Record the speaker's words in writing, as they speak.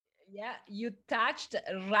Yeah, you touched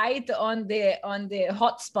right on the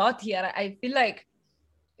hot spot here. I feel like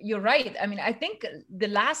you're right. I mean, I think the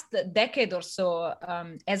last decade or so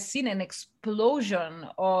has seen an explosion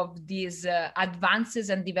of these advances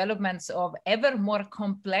and developments of ever more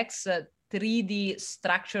complex 3D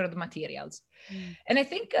structured materials. Mm. And I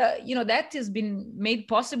think, that has been made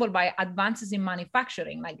possible by advances in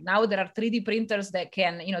manufacturing. Like now there are 3D printers that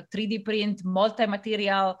can, 3D print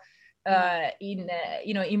multi-material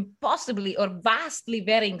impossibly or vastly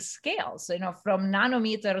varying scales, from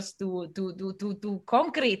nanometers to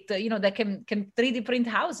concrete, that can 3D print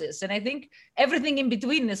houses. And I think everything in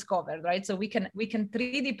between is covered, right? So we can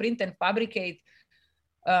 3D print and fabricate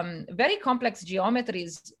very complex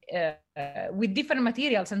geometries with different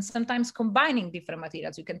materials, and sometimes combining different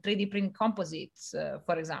materials. You can 3D print composites,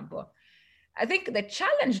 for example. I think the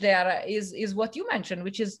challenge there is what you mentioned,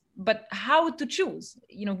 which is, but how to choose,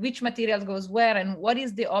 which material goes where and what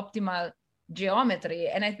is the optimal geometry.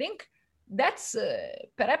 And I think that's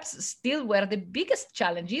perhaps still where the biggest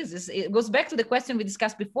challenge is. It goes back to the question we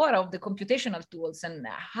discussed before of the computational tools and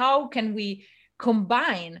how can we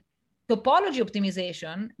combine topology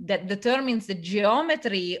optimization that determines the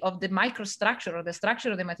geometry of the microstructure or the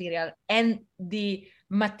structure of the material, and the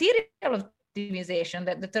material optimization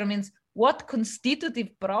that determines what constitutive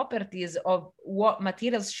properties of what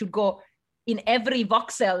materials should go in every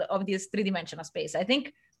voxel of this three-dimensional space. I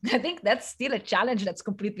think that's still a challenge that's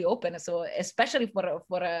completely open. So especially for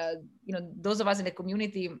those of us in the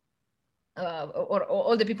community, or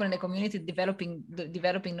all the people in the community developing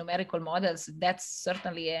numerical models, that's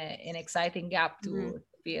certainly an exciting gap to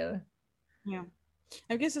fill. Yeah.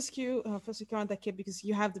 I guess ask you, Professor Karan Dakib, because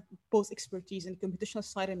you have the both expertise in computational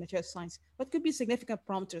side and material science. What could be significant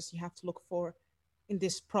parameters you have to look for in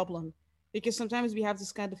this problem? Because sometimes we have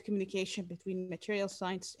this kind of communication between material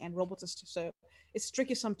science and robotist, so it's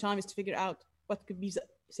tricky sometimes to figure out what could be the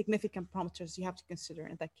significant parameters you have to consider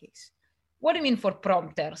in that case. What do you mean for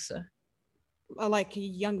prompters? Like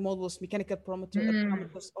young models, mechanical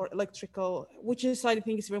parameters, or electrical, which is I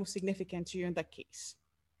think is very significant to you in that case.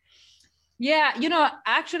 Yeah,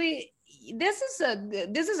 actually, this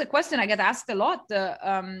is a question I get asked a lot,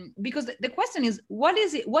 because the question is, what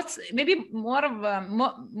is it? What's maybe more of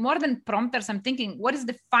more than prompters? I'm thinking, what is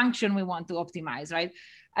the function we want to optimize, right?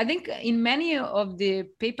 I think in many of the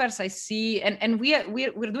papers I see, and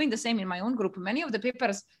we're doing the same in my own group. Many of the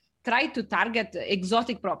papers try to target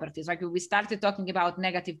exotic properties, like we started talking about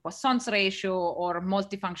negative Poisson's ratio or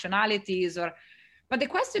multifunctionalities, but the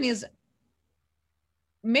question is,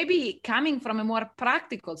 maybe coming from a more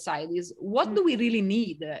practical side, is what do we really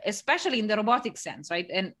need, especially in the robotic sense, right?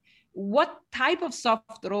 And what type of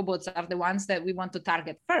soft robots are the ones that we want to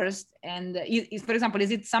target first? And for example,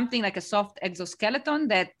 is it something like a soft exoskeleton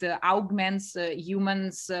that augments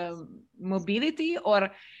humans' mobility,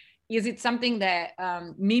 or is it something that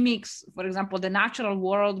mimics, for example, the natural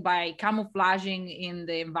world by camouflaging in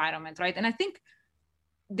the environment, right? And I think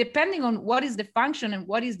depending on what is the function and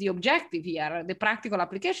what is the objective here, the practical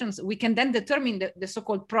applications, we can then determine the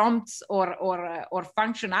so-called prompts or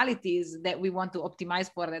functionalities that we want to optimize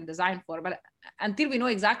for and design for. But until we know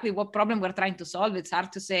exactly what problem we're trying to solve, it's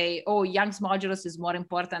hard to say, oh, Young's modulus is more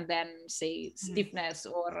important than, say, stiffness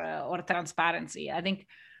or transparency. I think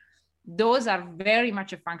those are very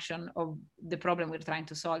much a function of the problem we're trying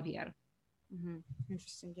to solve here.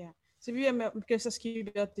 Interesting, yeah. So we are curious to ask you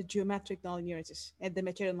about the geometric nonlinearities and the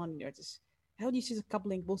material nonlinearities. How do you see the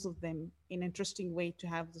coupling both of them in an interesting way to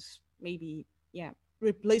have this maybe,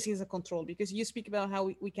 replacing the control? Because you speak about how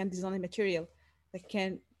we can design a material that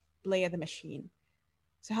can play at the machine.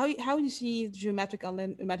 So how do you see geometric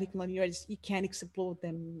and numeric nonlinearities? You can explore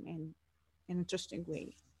them in an interesting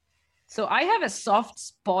way. So I have a soft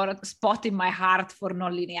spot in my heart for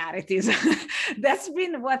nonlinearities. That's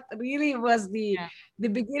been what really was the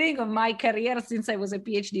beginning of my career since I was a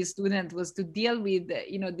PhD student, was to deal with,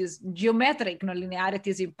 these geometric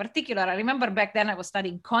nonlinearities in particular. I remember back then I was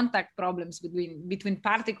studying contact problems between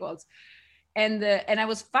particles. And I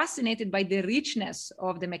was fascinated by the richness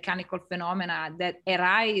of the mechanical phenomena that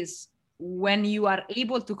arise when you are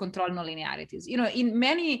able to control nonlinearities. In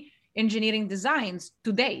many engineering designs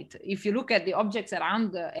to date, if you look at the objects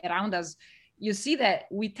around us, you see that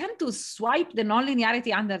we tend to swipe the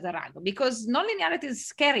nonlinearity under the rug because nonlinearity is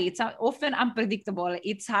scary. It's often unpredictable.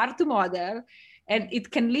 It's hard to model, and it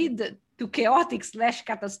can lead to chaotic /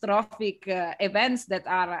 catastrophic events that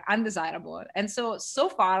are undesirable. And so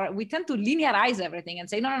far, we tend to linearize everything and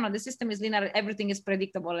say, no, the system is linear. Everything is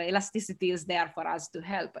predictable. Elasticity is there for us to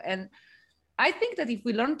help. And I think that if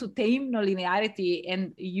we learn to tame nonlinearity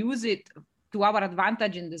and use it to our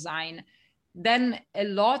advantage in design, then a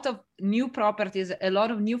lot of new properties, a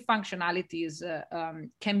lot of new functionalities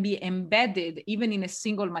can be embedded even in a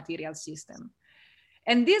single material system.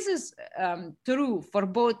 And this is true for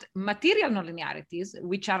both material nonlinearities,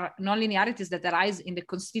 which are nonlinearities that arise in the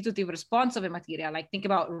constitutive response of a material, like think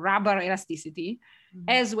about rubber elasticity,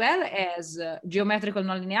 as well as geometrical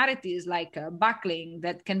nonlinearities like buckling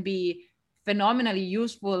that can be phenomenally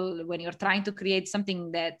useful when you're trying to create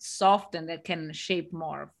something that's soft and that can shape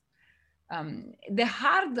more. The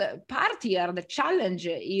hard part here, the challenge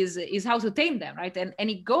is how to tame them, right? And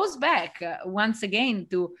it goes back once again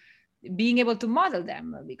to being able to model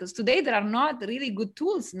them, because today there are not really good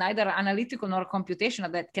tools, neither analytical nor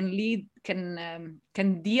computational, that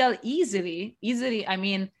can deal easily. I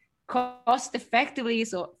mean, cost effectively,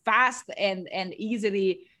 so fast and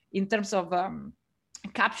easily in terms of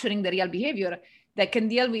capturing the real behavior, that can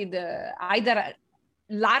deal with either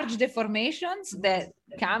large deformations that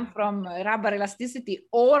come from rubber elasticity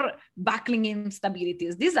or buckling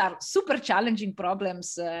instabilities. These are super challenging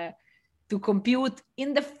problems to compute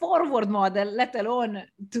in the forward model, let alone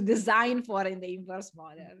to design for in the inverse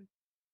model.